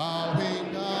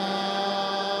 bowing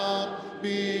down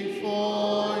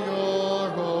before your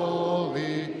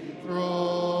holy throne,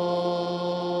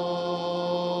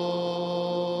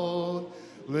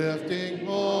 lifting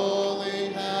holy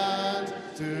hands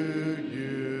to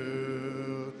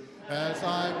you as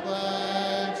I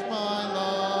pledge my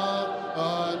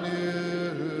love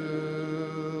anew.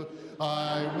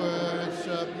 I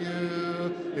worship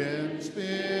you in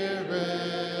spirit,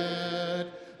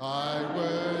 I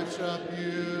worship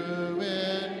you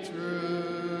in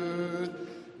truth.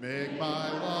 Make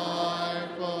my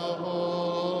life a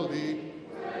holy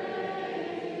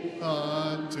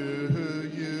unto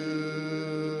you.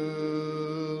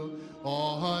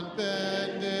 On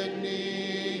bended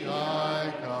knee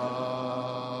I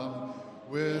come,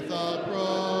 with a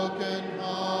broken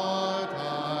heart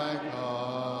I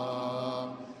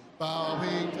come,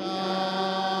 bowing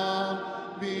down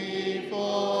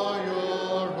before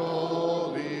your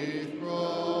holy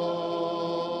throne.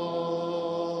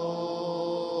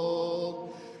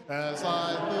 As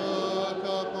I look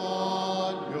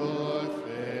upon your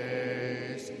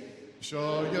face,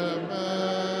 show your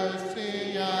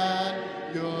mercy and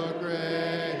your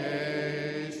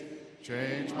grace.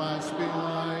 Change my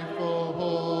life, O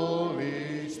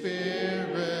Holy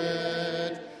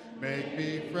Spirit. Make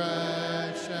me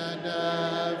fresh and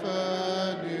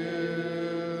ever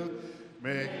new.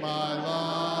 Make my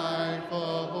life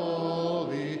a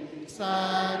holy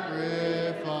sacrifice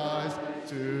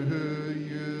to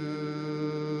you.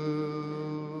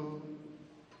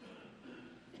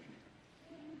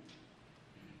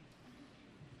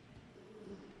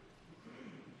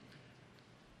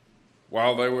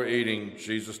 While they were eating,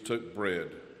 Jesus took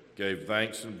bread, gave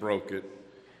thanks and broke it,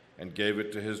 and gave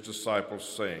it to his disciples,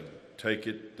 saying, "Take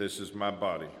it, this is my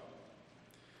body."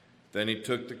 Then he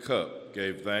took the cup,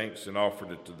 gave thanks, and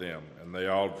offered it to them, and they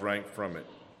all drank from it.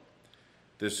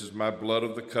 "This is my blood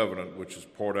of the covenant, which is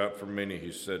poured out for many,"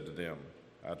 he said to them.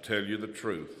 "I tell you the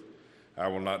truth, I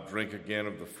will not drink again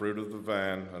of the fruit of the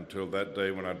vine until that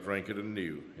day when I drink it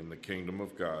anew in the kingdom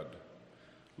of God."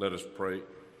 Let us pray.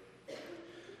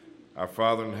 Our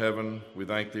Father in heaven, we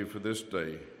thank thee for this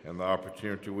day and the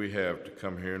opportunity we have to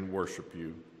come here and worship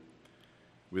you.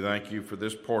 We thank you for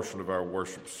this portion of our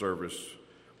worship service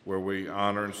where we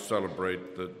honor and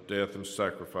celebrate the death and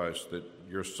sacrifice that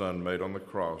your Son made on the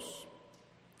cross.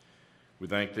 We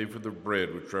thank thee for the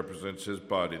bread which represents his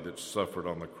body that suffered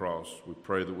on the cross. We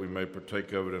pray that we may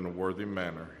partake of it in a worthy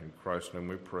manner. In Christ's name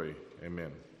we pray.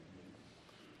 Amen.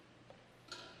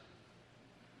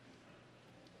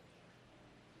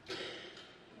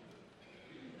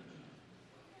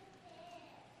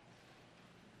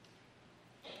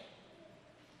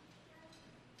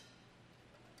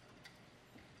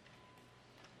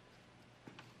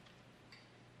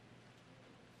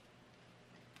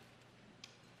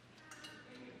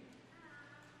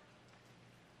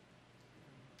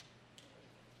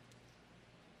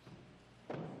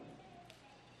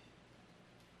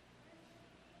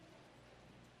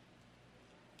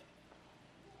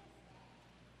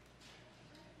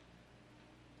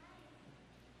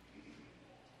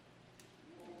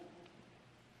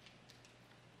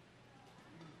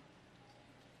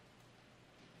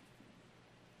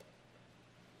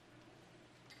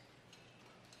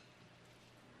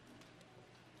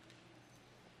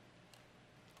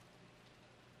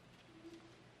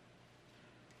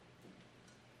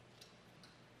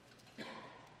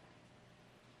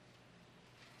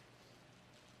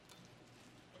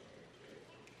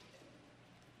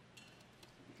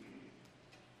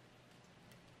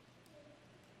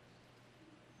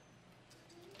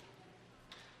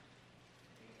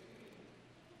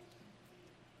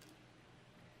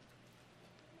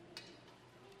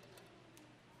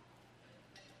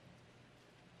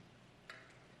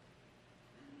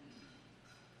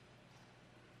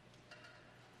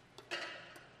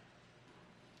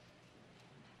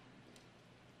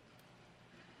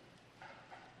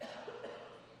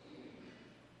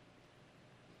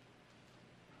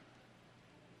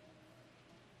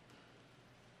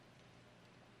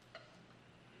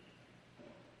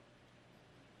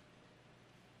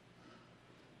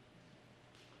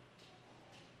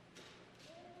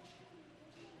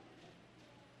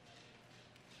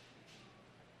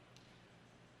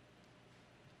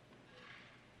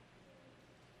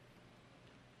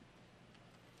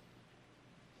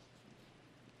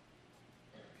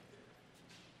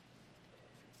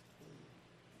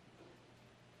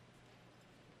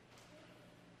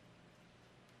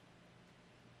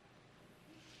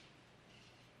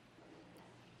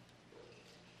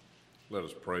 Let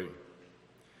us pray.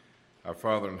 Our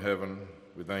Father in heaven,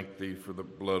 we thank thee for the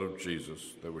blood of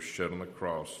Jesus that was shed on the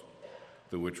cross,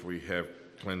 through which we have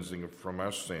cleansing from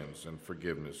our sins and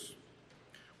forgiveness.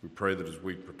 We pray that as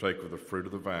we partake of the fruit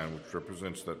of the vine, which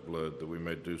represents that blood, that we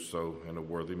may do so in a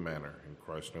worthy manner. In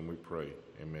Christ's name we pray.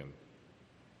 Amen.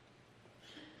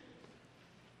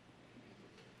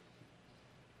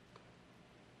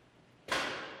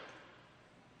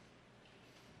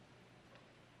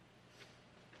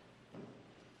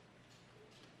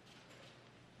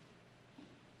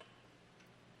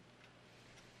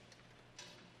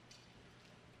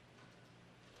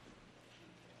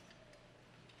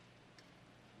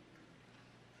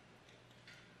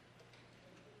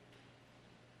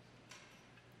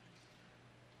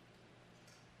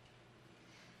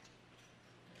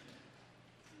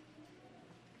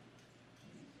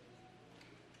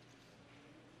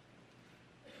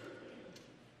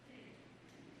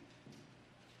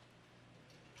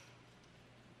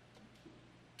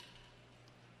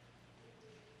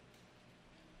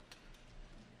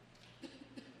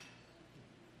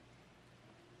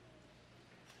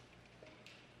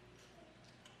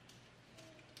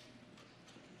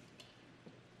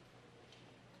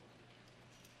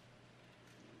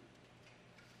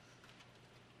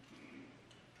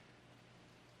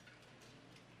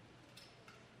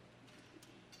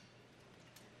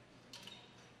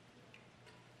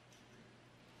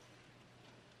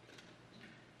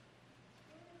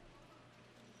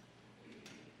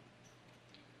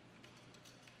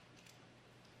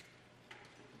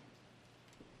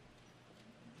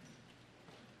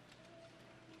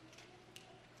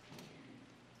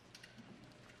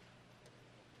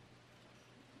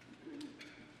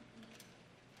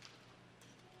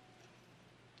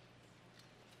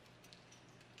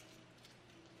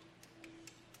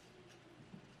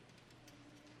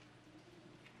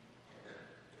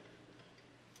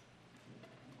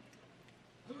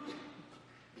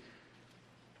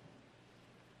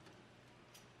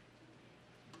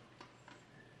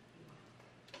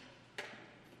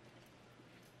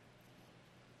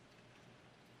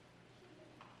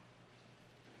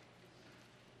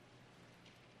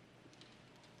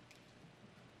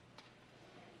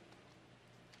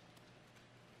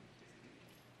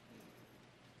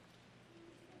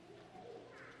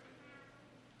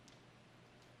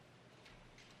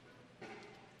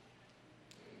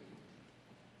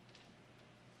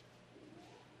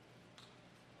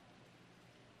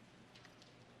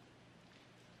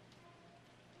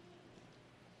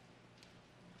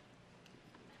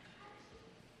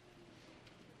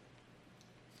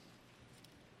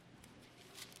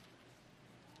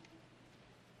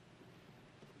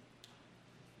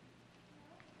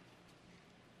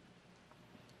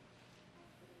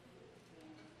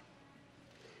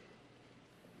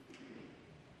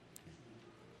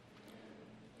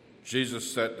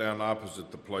 Jesus sat down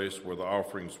opposite the place where the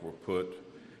offerings were put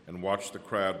and watched the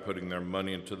crowd putting their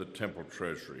money into the temple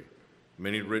treasury.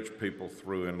 Many rich people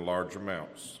threw in large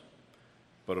amounts.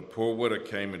 But a poor widow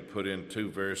came and put in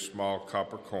 2 very small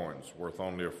copper coins, worth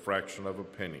only a fraction of a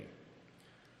penny.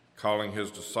 Calling his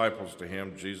disciples to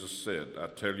him, Jesus said, I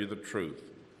tell you the truth,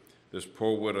 this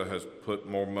poor widow has put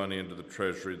more money into the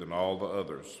treasury than all the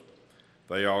others.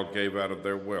 They all gave out of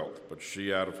their wealth, but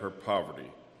she out of her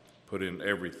poverty put in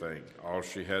everything, all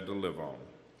she had to live on.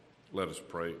 Let us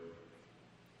pray.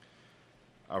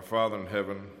 Our Father in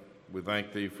heaven, we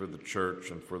thank thee for the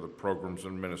church and for the programs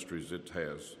and ministries it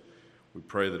has. We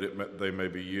pray that they may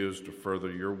be used to further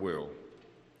your will.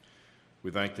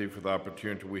 We thank thee for the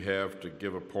opportunity we have to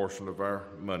give a portion of our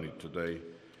money today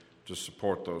to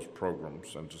support those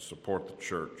programs and to support the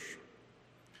church.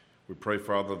 We pray,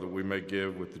 Father, that we may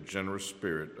give with the generous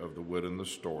spirit of the widow in the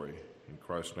story. In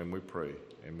Christ's name we pray.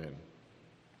 Amen.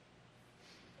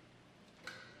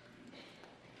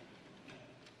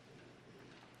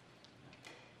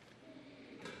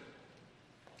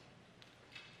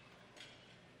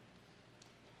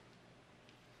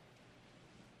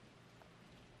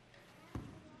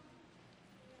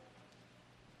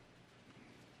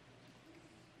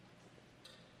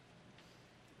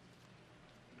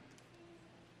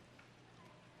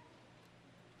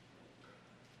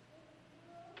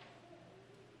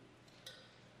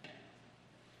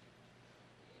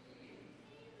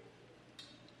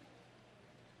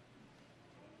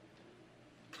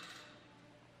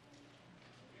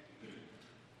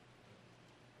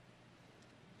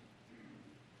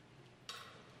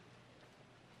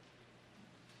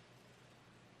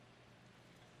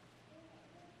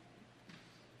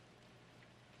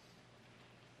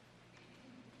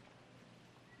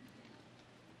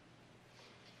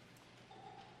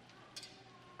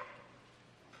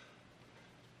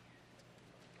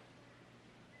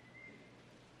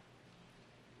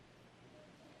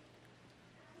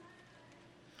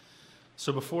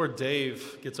 So before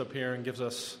Dave gets up here and gives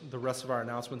us the rest of our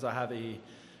announcements, I have a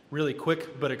really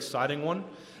quick but exciting one.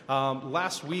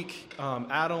 Last week,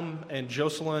 Adam and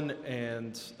Jocelyn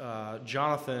and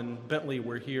Jonathan Bentley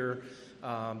were here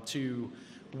to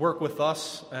work with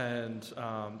us and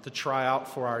to try out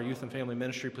for our youth and family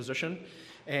ministry position.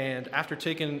 And after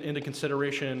taking into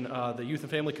consideration the youth and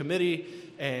family committee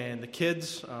and the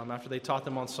kids, after they taught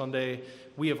them on Sunday,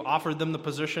 we have offered them the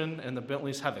position, and the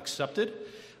Bentleys have accepted.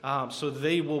 So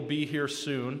they will be here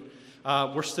soon.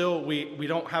 We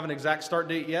don't have an exact start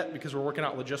date yet because we're working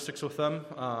out logistics with them.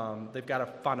 They've got to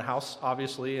find a house,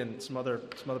 obviously, and some other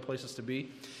places to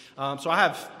be. So I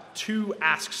have two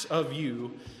asks of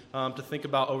you to think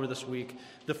about over this week.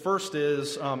 The first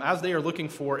is, as they are looking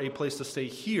for a place to stay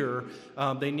here,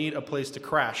 they need a place to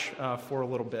crash for a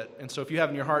little bit. And so if you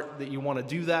have in your heart that you want to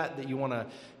do that you want to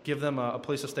give them a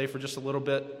place to stay for just a little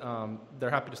bit,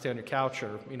 they're happy to stay on your couch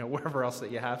or wherever else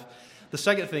that you have. The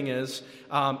second thing is,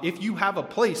 if you have a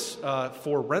place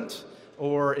for rent,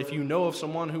 or if you know of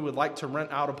someone who would like to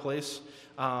rent out a place,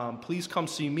 please come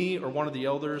see me or one of the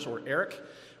elders or Eric.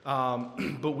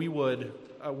 But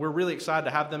we're really excited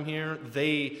to have them here.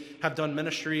 They have done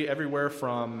ministry everywhere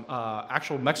from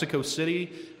actual Mexico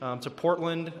City to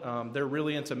Portland. They're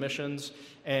really into missions,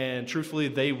 and truthfully,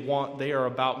 they are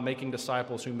about making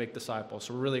disciples who make disciples.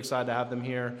 So we're really excited to have them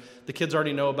here. The kids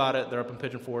already know about it. They're up in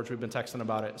Pigeon Forge. We've been texting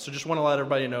about it. So just want to let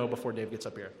everybody know before Dave gets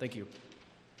up here. Thank you.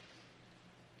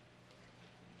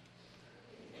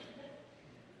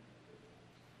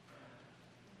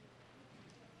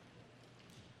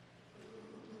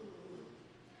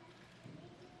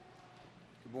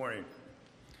 Good morning.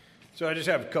 So I just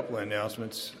have a couple of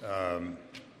announcements.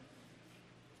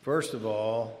 First of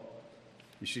all,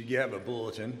 you should have a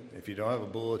bulletin. If you don't have a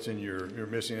bulletin, you're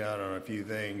missing out on a few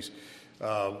things.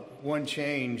 One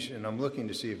change, and I'm looking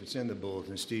to see if it's in the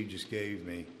bulletin Steve just gave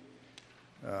me,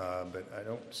 but I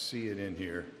don't see it in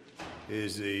here,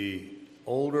 is the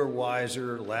Older,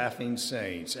 Wiser, Laughing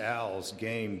Saints, Owls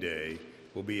Game Day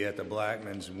will be at the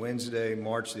Blackmans Wednesday,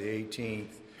 March the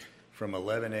 18th, from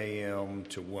 11 a.m.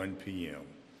 to 1 p.m.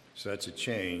 So that's a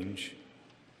change.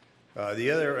 The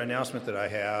other announcement that I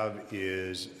have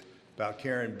is about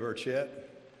Karen Burchett,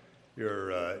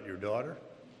 your daughter.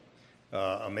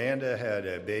 Amanda had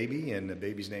a baby, and the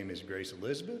baby's name is Grace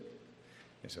Elizabeth.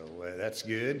 And so that's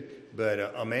good.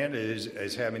 But Amanda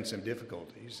is having some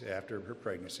difficulties after her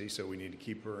pregnancy, so we need to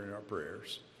keep her in our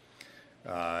prayers.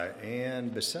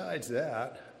 And besides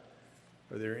that,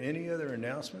 are there any other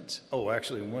announcements? Oh,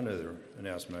 actually, one other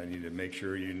announcement I need to make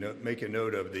sure you make a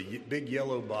note of. The big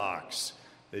yellow box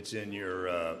that's in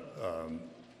your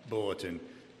bulletin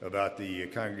about the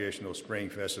Congregational Spring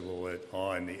Festival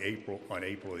on April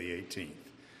the 18th.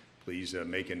 Please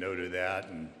make a note of that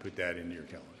and put that into your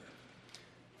calendar.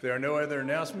 If there are no other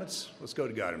announcements, let's go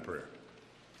to God in prayer.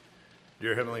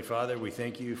 Dear Heavenly Father, we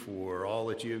thank you for all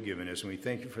that you have given us, and we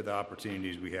thank you for the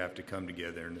opportunities we have to come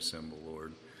together and assemble,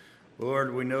 Lord.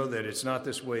 Lord, we know that it's not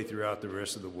this way throughout the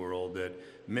rest of the world, that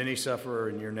many suffer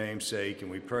in your name's sake, and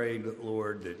we pray,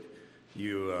 Lord, that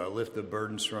you lift the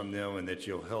burdens from them and that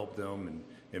you'll help them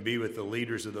and be with the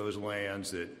leaders of those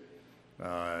lands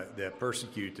that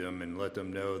persecute them, and let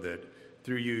them know that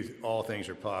through you all things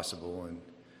are possible, and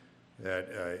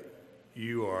that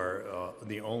you are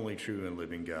the only true and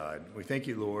living God. We thank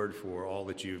you, Lord, for all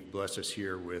that you've blessed us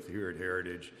here at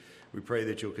Heritage. We pray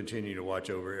that you'll continue to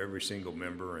watch over every single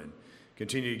member and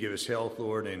continue to give us health,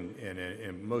 Lord,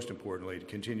 and most importantly, to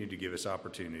continue to give us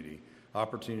opportunity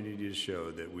to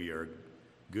show that we are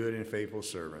good and faithful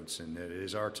servants, and that it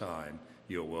is our time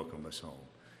you'll welcome us home.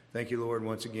 Thank you, Lord,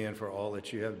 once again for all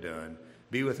that you have done.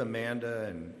 Be with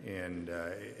Amanda and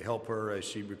help her as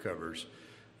she recovers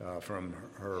from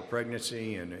her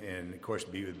pregnancy, and of course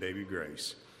be with baby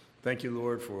Grace. Thank you,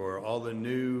 Lord, for all the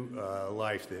new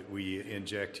life that we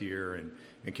inject here, and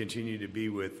continue to be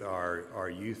with our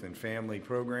youth and family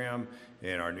program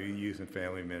and our new youth and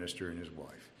family minister and his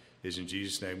wife. It is in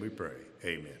Jesus' name we pray.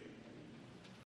 Amen.